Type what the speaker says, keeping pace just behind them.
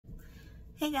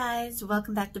Hey guys,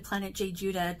 welcome back to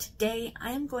planetjejuda. Today I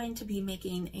am going to be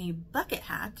making a bucket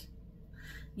hat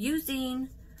using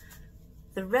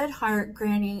the Red Heart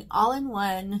Granny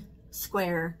all-in-one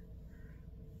square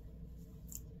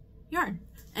yarn.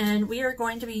 And we are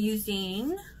going to be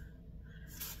using,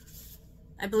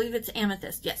 I believe it's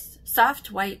amethyst, yes,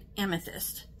 soft white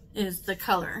amethyst is the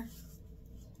color.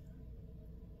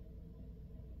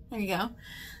 There you go.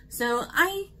 So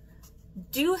I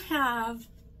do have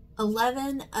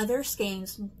 11 other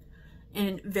skeins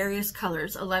in various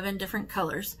colors, 11 different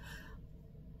colors.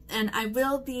 And I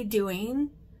will be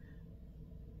doing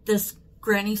this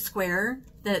granny square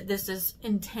that this is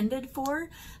intended for.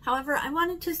 However, I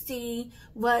wanted to see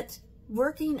what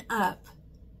working up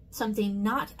something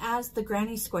not as the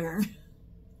granny square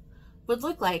would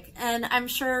look like. And I'm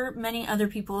sure many other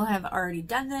people have already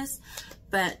done this,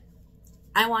 but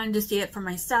I wanted to see it for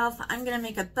myself. I'm going to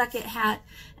make a bucket hat,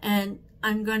 and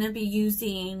I'm going to be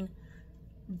using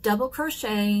double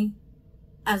crochet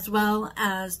as well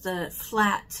as the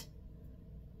flat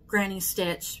granny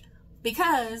stitch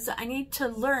because I need to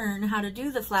learn how to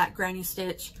do the flat granny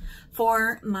stitch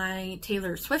for my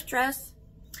Taylor Swift dress.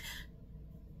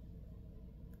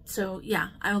 So yeah,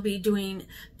 I will be doing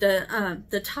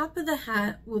the top of the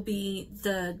hat will be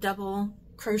the double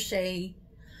crochet.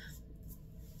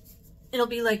 It'll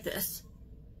be like this.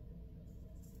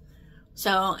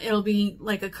 So it'll be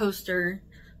like a coaster,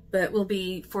 but will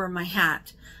be for my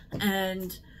hat.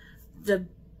 And the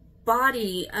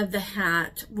body of the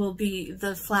hat will be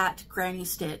the flat granny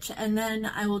stitch. And then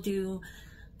I will do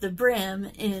the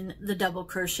brim in the double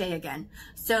crochet again.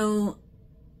 So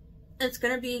it's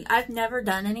going to be, I've never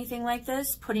done anything like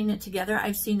this, putting it together.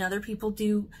 I've seen other people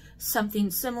do something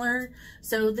similar.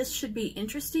 So this should be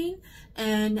interesting.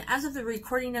 And as of the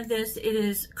recording of this, it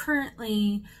is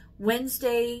currently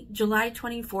Wednesday, July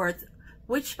 24th,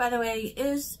 which, by the way,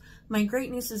 is my great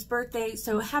niece's birthday.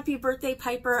 So happy birthday,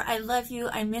 Piper. I love you,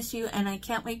 I miss you, and I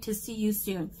can't wait to see you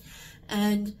soon.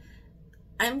 And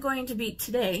I'm going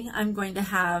to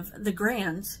have the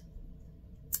grands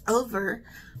over.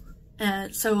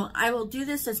 So I will do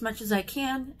this as much as I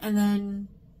can and then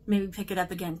maybe pick it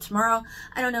up again tomorrow.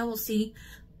 I don't know, we'll see.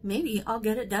 Maybe I'll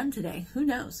get it done today. Who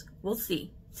knows? We'll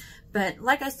see. But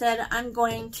like I said, I'm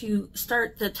going to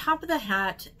start the top of the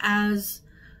hat as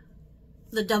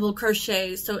the double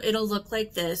crochet, so it'll look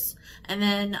like this. And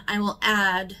then I will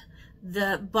add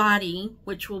the body,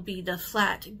 which will be the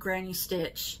flat granny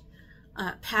stitch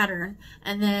pattern.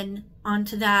 And then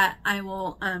onto that, I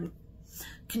will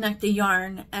connect the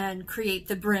yarn and create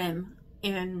the brim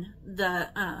in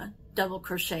the double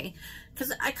crochet.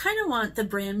 Because I kind of want the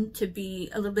brim to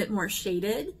be a little bit more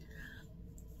shaded.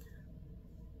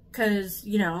 Because,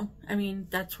 you know, I mean,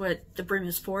 that's what the brim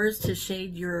is for, is to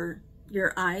shade your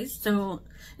eyes. So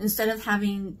instead of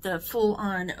having the full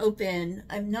on open,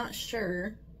 I'm not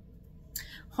sure.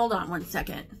 Hold on one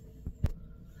second.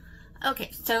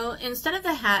 Okay, so instead of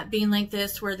the hat being like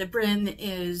this, where the brim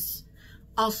is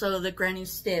also the granny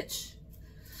stitch,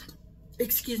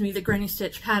 excuse me, the granny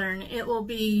stitch pattern, it will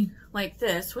be like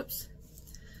this, whoops,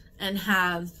 and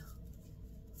have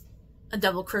a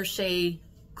double crochet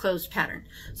closed pattern.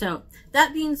 So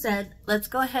that being said, let's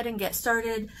go ahead and get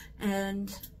started.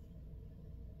 And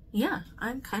yeah,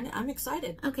 I'm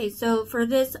excited. Okay, so for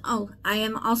this, I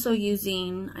am also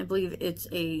using, I believe it's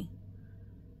a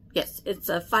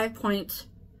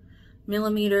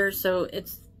 5.0 so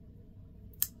it's,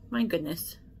 my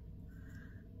goodness,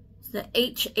 it's the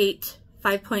H8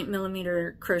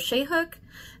 5.0 crochet hook.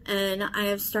 And I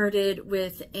have started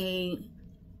with a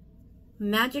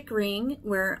magic ring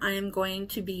where I am going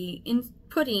to be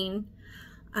inputting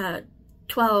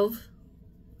 12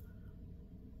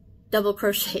 double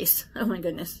crochets. Oh my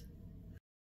goodness.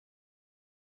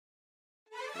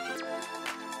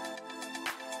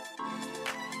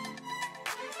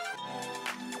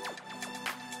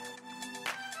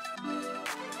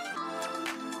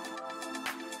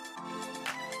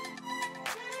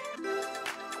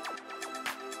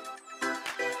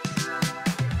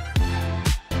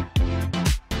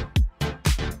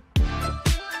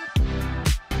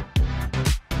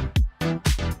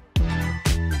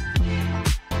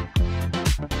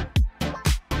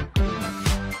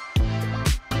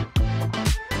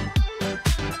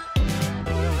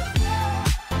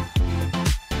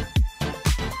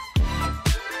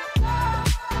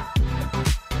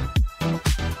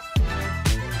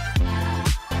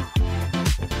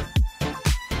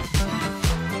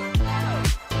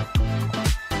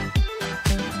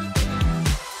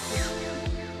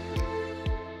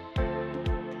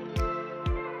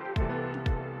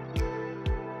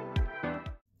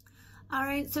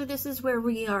 right, so this is where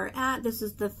we are at. This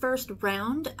is the first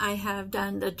round. I have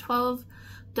done the 12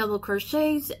 double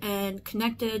crochets and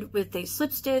connected with a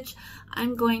slip stitch.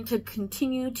 I'm going to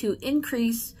continue to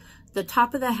increase the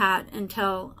top of the hat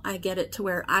until I get it to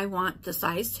where I want the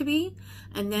size to be,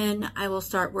 and then I will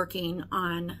start working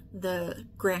on the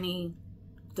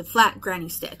flat granny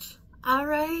stitch. All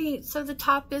right, so the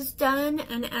top is done,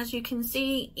 and as you can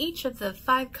see, each of the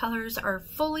 5 colors are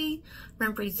fully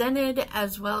represented,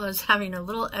 as well as having a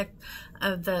little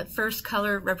of the first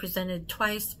color represented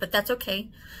twice, but that's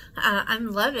okay. I'm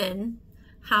loving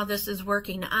how this is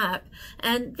working up,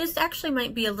 and this actually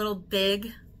might be a little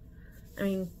big. I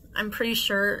mean, I'm pretty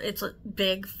sure it's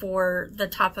big for the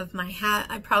top of my hat.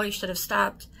 I probably should have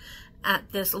stopped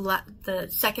at this the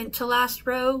second to last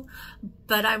row,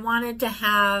 but I wanted to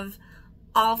have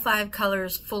all 5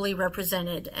 colors fully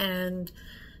represented, and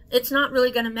it's not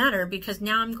really going to matter because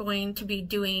now I'm going to be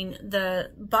doing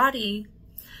the body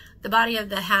of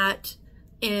the hat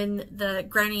in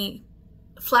the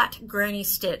flat granny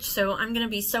stitch. So I'm going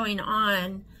to be sewing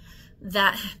on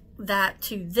that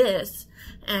to this,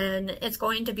 and it's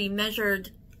going to be measured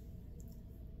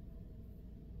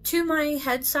to my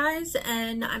head size,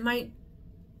 and I might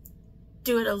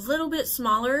do it a little bit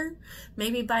smaller,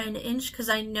 maybe by an inch, because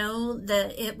I know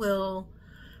that it will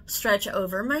stretch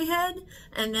over my head,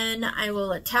 and then I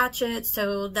will attach it.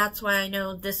 So that's why I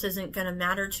know this isn't going to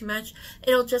matter too much.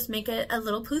 It'll just make it a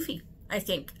little poofy, I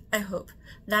think. I hope.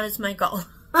 That is my goal.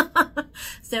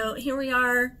 So here we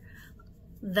are.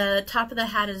 The top of the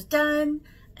hat is done,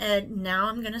 and now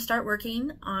I'm going to start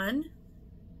working on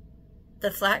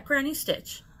the flat granny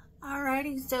stitch.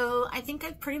 Alrighty, so I think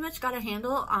I've pretty much got a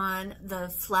handle on the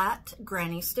flat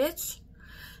granny stitch.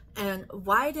 And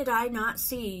why did I not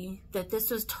see that this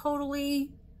was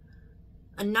totally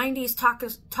a 90s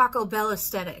Taco Bell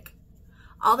aesthetic?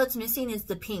 All that's missing is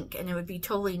the pink, and it would be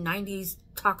totally 90s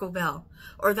Taco Bell,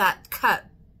 or that cup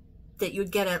that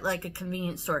you'd get at like a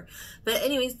convenience store. But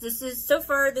anyways, this is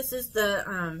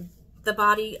the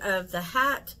body of the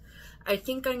hat. I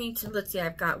think I need to, let's see,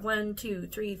 I've got 1, 2,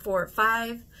 3, 4,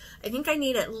 5. I think I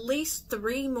need at least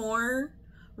 3 more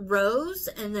rows,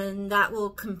 and then that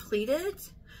will complete it.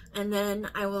 And then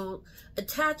I will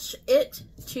attach it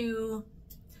to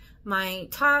my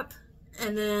top,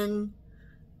 and then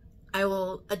I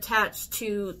will attach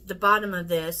to the bottom of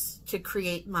this to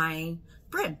create my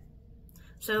brim.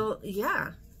 So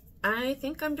yeah, I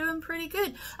think I'm doing pretty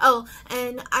good. Oh,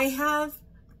 and I have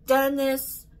done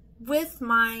this with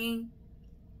my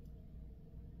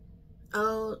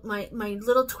my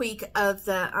little tweak of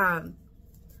the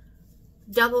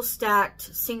double stacked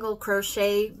single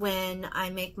crochet when I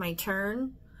make my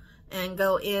turn and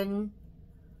go in.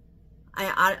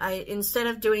 I instead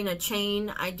of doing a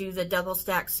chain, I do the double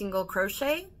stacked single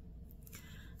crochet,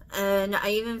 and I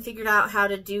even figured out how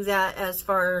to do that as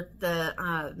far the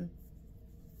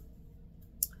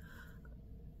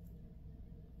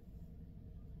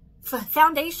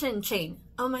foundation chain.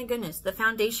 Oh my goodness, the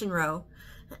foundation row.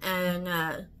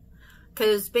 And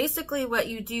because basically what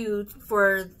you do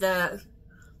for the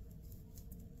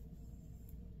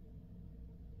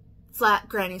flat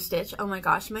granny stitch, oh my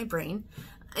gosh, my brain,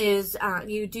 is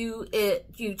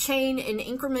you chain in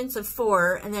increments of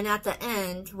 4, and then at the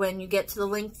end, when you get to the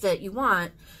length that you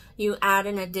want, you add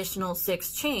an additional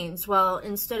 6 chains. Well,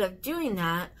 instead of doing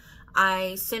that,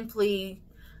 I simply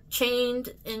chained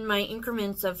in my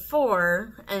increments of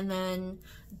 4, and then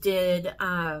did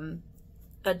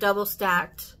a double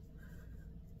stacked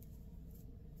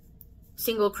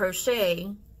single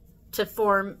crochet to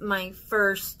form my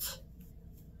first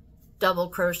double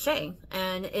crochet,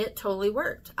 and it totally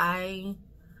worked. Let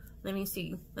me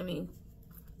see,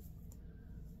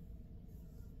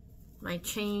 my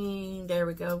chain, there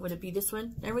we go. Would it be this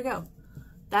one? There we go.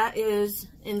 That is,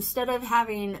 instead of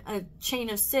having a chain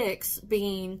of 6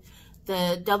 being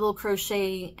the double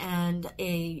crochet and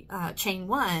a chain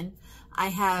 1, I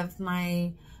have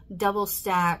my double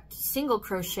stacked single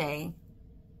crochet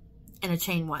and a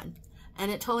chain 1,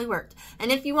 and it totally worked.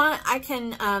 And if you want, I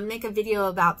can make a video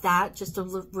about that, just a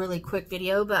really quick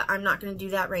video, but I'm not going to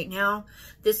do that right now.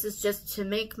 This is just to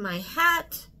make my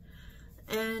hat,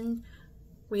 and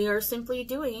we are simply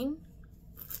doing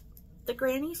the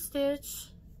granny stitch.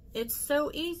 It's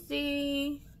so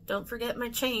easy. Don't forget my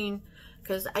chain,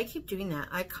 because I keep doing that.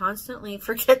 I constantly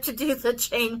forget to do the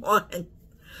chain 1.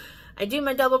 I do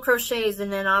my double crochets,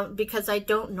 and then because I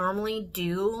don't normally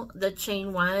do the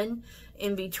chain 1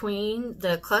 in between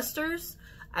the clusters,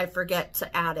 I forget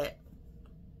to add it.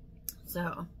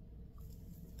 So,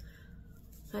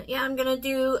 but yeah, I'm gonna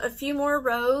do a few more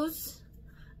rows,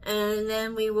 and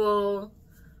then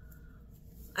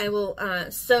I will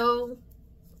sew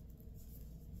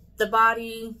the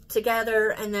body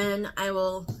together, and then I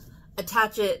will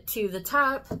attach it to the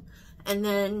top, and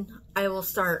then I will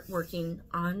start working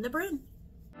on the brim.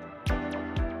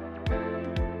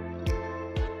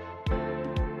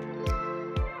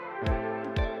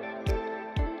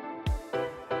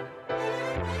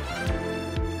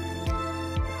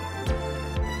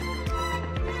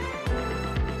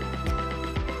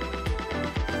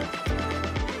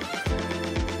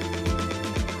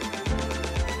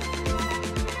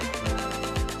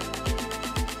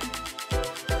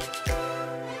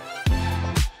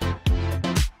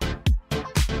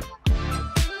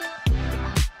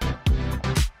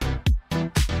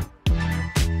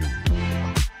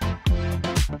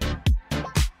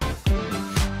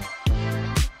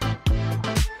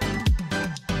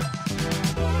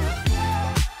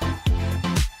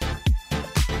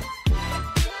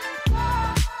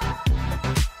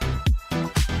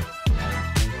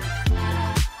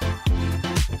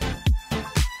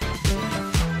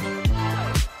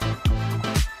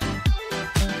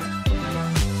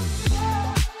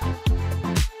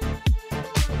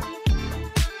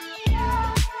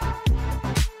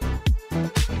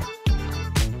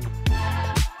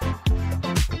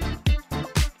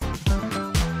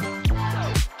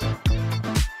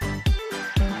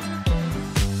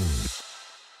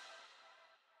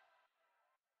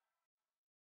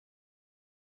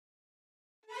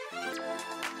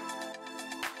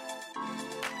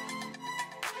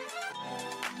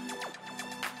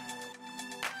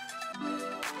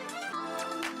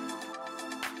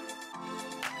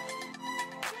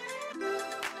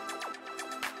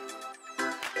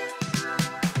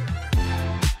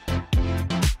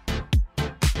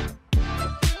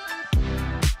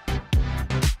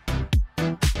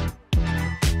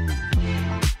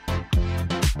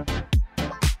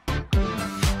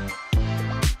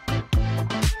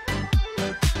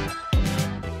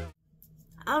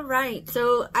 All right,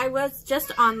 so I was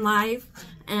just on live,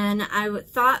 and I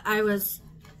thought I was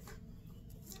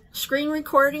screen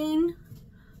recording,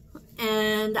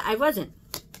 and I wasn't.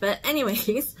 But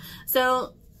anyways,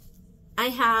 so I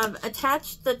have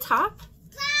attached the top.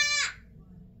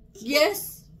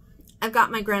 Yes, I've got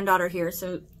my granddaughter here,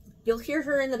 so you'll hear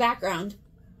her in the background.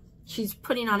 She's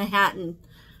putting on a hat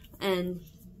and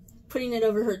putting it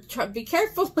over her truck. Be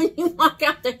careful when you walk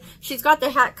out there. She's got the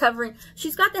hat covering.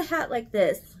 She's got the hat like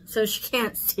this, so she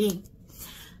can't see.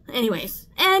 Anyways,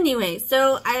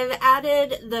 so I've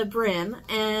added the brim,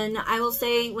 and I will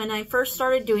say when I first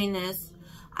started doing this,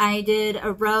 I did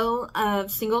a row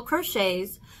of single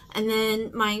crochets, and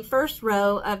then my first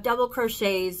row of double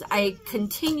crochets, I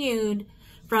continued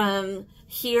from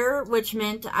here, which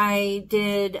meant I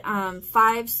did an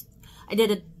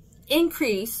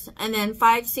increase, and then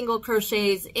 5 single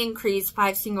crochets, increase,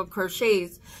 5 single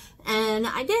crochets, and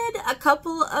I did a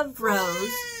couple of rows.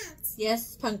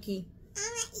 Yes, Punky. I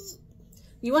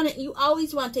want to eat. You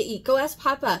always want to eat. Go ask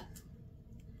Papa.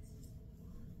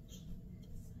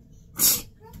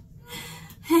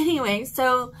 Anyway,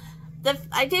 so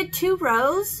I did 2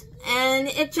 rows, and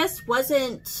it just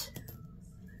wasn't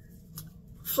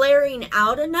flaring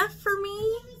out enough for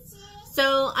me.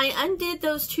 So I undid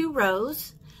those 2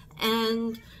 rows,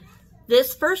 and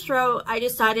this first row I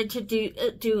decided to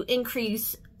do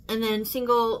increase, and then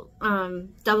single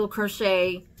double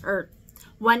crochet, or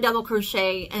 1 double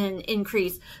crochet and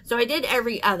increase. So I did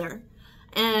every other,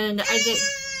 and I did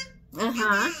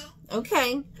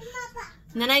okay.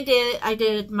 And then I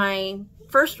did my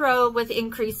first row with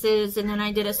increases, and then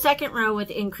I did a second row with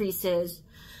increases,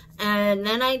 and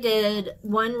then I did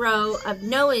 1 row of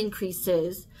no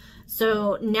increases.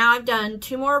 So now I've done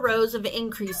 2 more rows of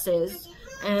increases,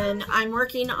 and I'm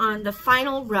working on the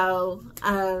final row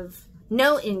of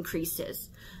no increases.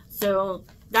 So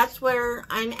that's where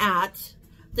I'm at.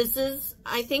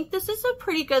 I think this is a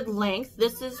pretty good length.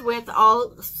 This is with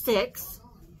all 6.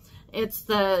 It's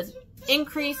the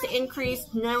increase, increase,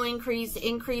 no increase,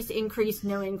 increase, increase,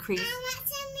 no increase. I want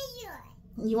some of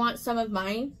yours. You want some of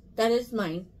mine? That is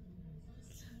mine.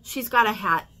 She's got a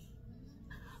hat,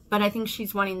 but I think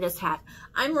she's wanting this hat.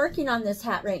 I'm working on this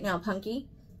hat right now, Punky.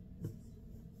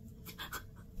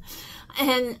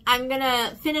 And I'm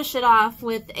gonna finish it off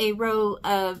with a row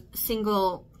of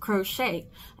single crochet.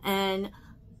 And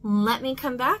let me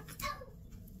come back.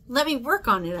 Let me work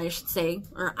on it, I should say.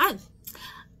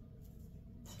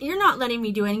 You're not letting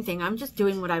me do anything. I'm just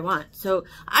doing what I want. So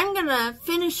I'm gonna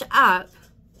finish up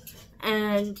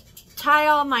and tie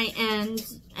all my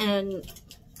ends and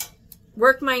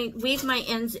weave my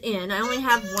ends in. I only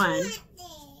have 1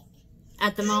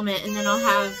 at the moment, and then I'll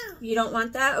have, you don't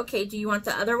want that? Okay, do you want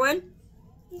the other one?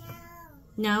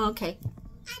 No. No? Okay.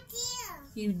 I do.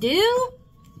 You do?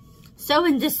 So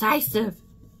indecisive.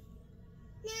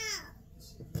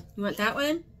 No. You want that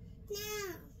one? No.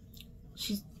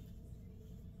 She's...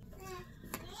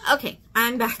 Okay,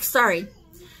 I'm back. Sorry.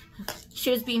 She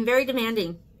was being very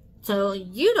demanding. So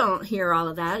you don't hear all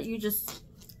of that. You just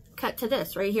cut to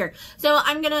this right here. So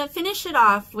I'm going to finish it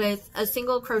off with a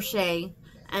single crochet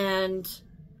and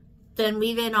then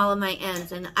weave in all of my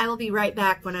ends. And I will be right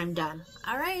back when I'm done.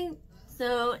 All right.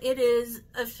 So it is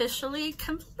officially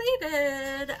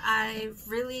completed. I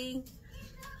really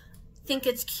think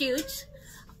it's cute.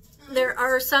 There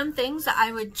are some things that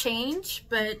I would change,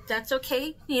 but that's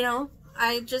okay. You know,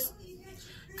 I just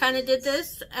kind of did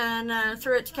this and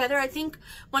threw it together. I think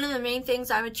one of the main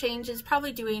things I would change is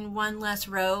probably doing one less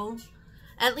row,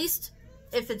 at least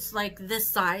if it's like this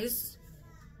size.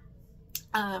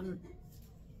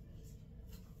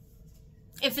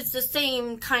 If it's the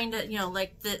same kind of, you know,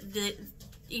 like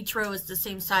each row is the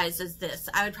same size as this,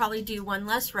 I would probably do one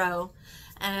less row,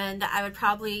 and I would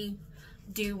probably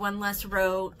do one less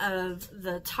row of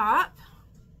the top.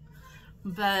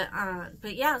 But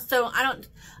yeah, so I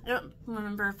don't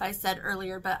remember if I said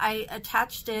earlier, but I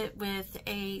attached it with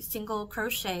a single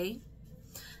crochet,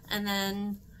 and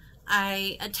then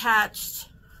I attached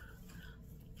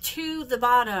to the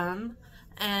bottom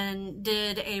and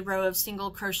did a row of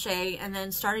single crochet, and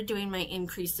then started doing my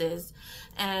increases.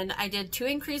 And I did 2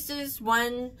 increases,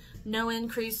 1 no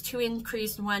increase, 2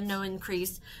 increase, 1 no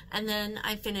increase, and then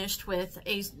I finished with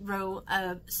a row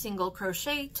of single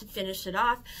crochet to finish it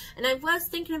off. And I was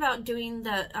thinking about doing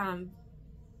the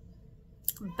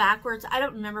backwards. I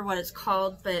don't remember what it's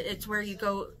called, but it's where you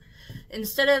go,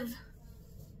 instead of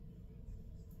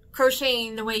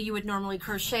crocheting the way you would normally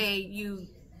crochet, you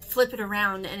flip it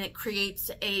around and it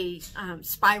creates a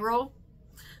spiral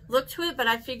look to it. But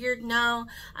I figured, no,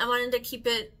 I wanted to keep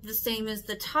it the same as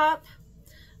the top.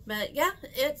 But yeah,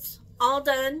 it's all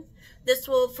done. This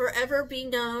will forever be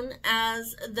known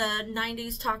as the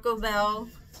 90s Taco Bell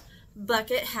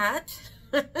bucket hat.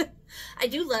 I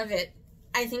do love it.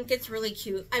 I think it's really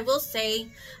cute. I will say,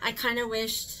 I kind of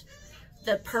wished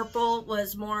the purple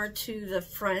was more to the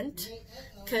front,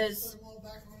 because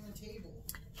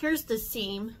here's the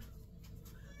seam.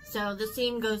 So the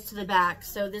seam goes to the back.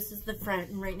 So this is the front,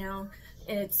 and right now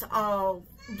it's all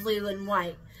blue and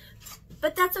white.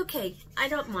 But that's okay. I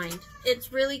don't mind.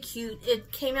 It's really cute.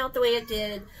 It came out the way it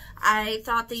did. I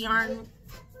thought the yarn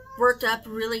worked up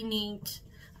really neat.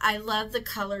 I love the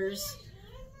colors,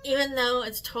 even though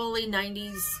it's totally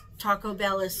 90s Taco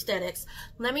Bell aesthetics.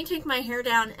 Let me take my hair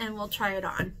down and we'll try it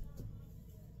on.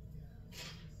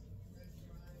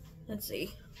 Let's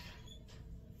see.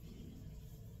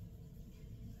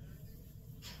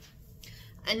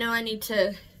 I know I need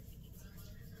to,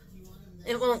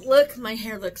 it won't look, my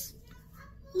hair looks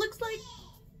like,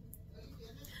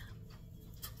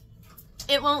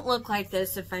 it won't look like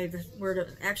this if I were to,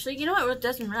 actually, you know what, it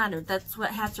doesn't matter. That's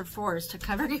what hats are for, is to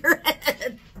cover your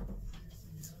head.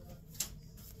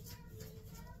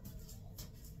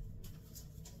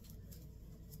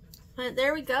 But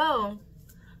there we go.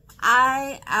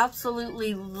 I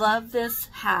absolutely love this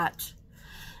hat.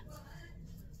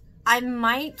 I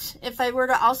might, if I were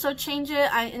to also change it,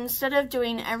 instead of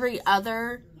doing every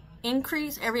other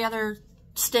increase, every other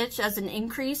stitch as an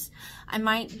increase, I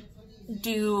might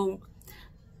do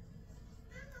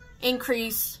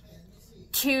increase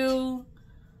 2,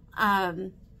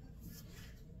 oh,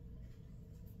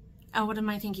 what am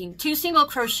I thinking? 2 single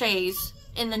crochets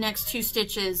in the next 2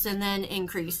 stitches and then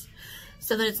increase,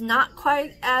 so that it's not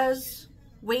quite as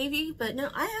wavy. But no,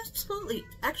 I absolutely,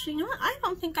 actually, you know what? I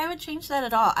don't think I would change that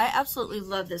at all. I absolutely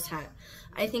love this hat.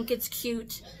 I think it's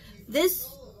cute. This,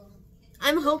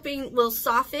 I'm hoping, will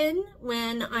soften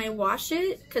when I wash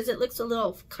it, because it looks a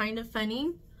little kind of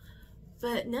funny.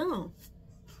 But no,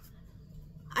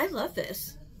 I love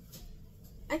this.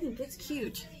 I think it's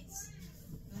cute.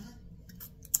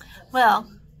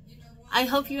 Well, I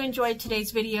hope you enjoyed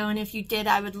today's video, and if you did,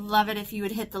 I would love it if you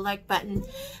would hit the like button.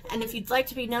 And if you'd like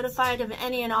to be notified of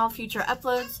any and all future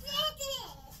uploads,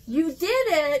 you did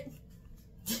it!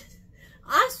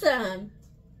 Awesome!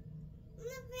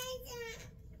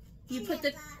 You put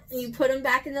them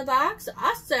back in the box?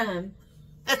 Awesome!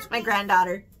 That's my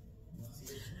granddaughter.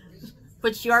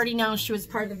 Which you already know, she was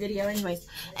part of the video anyways.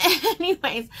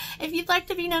 Anyways, if you'd like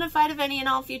to be notified of any and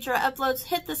all future uploads,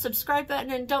 hit the subscribe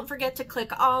button, and don't forget to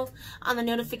click all on the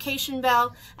notification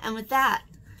bell. And with that,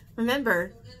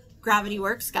 remember, gravity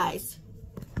works, guys.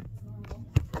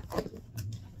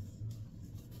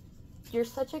 You're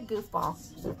such a goofball.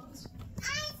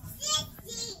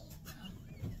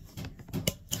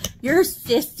 You're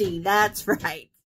sissy, that's right.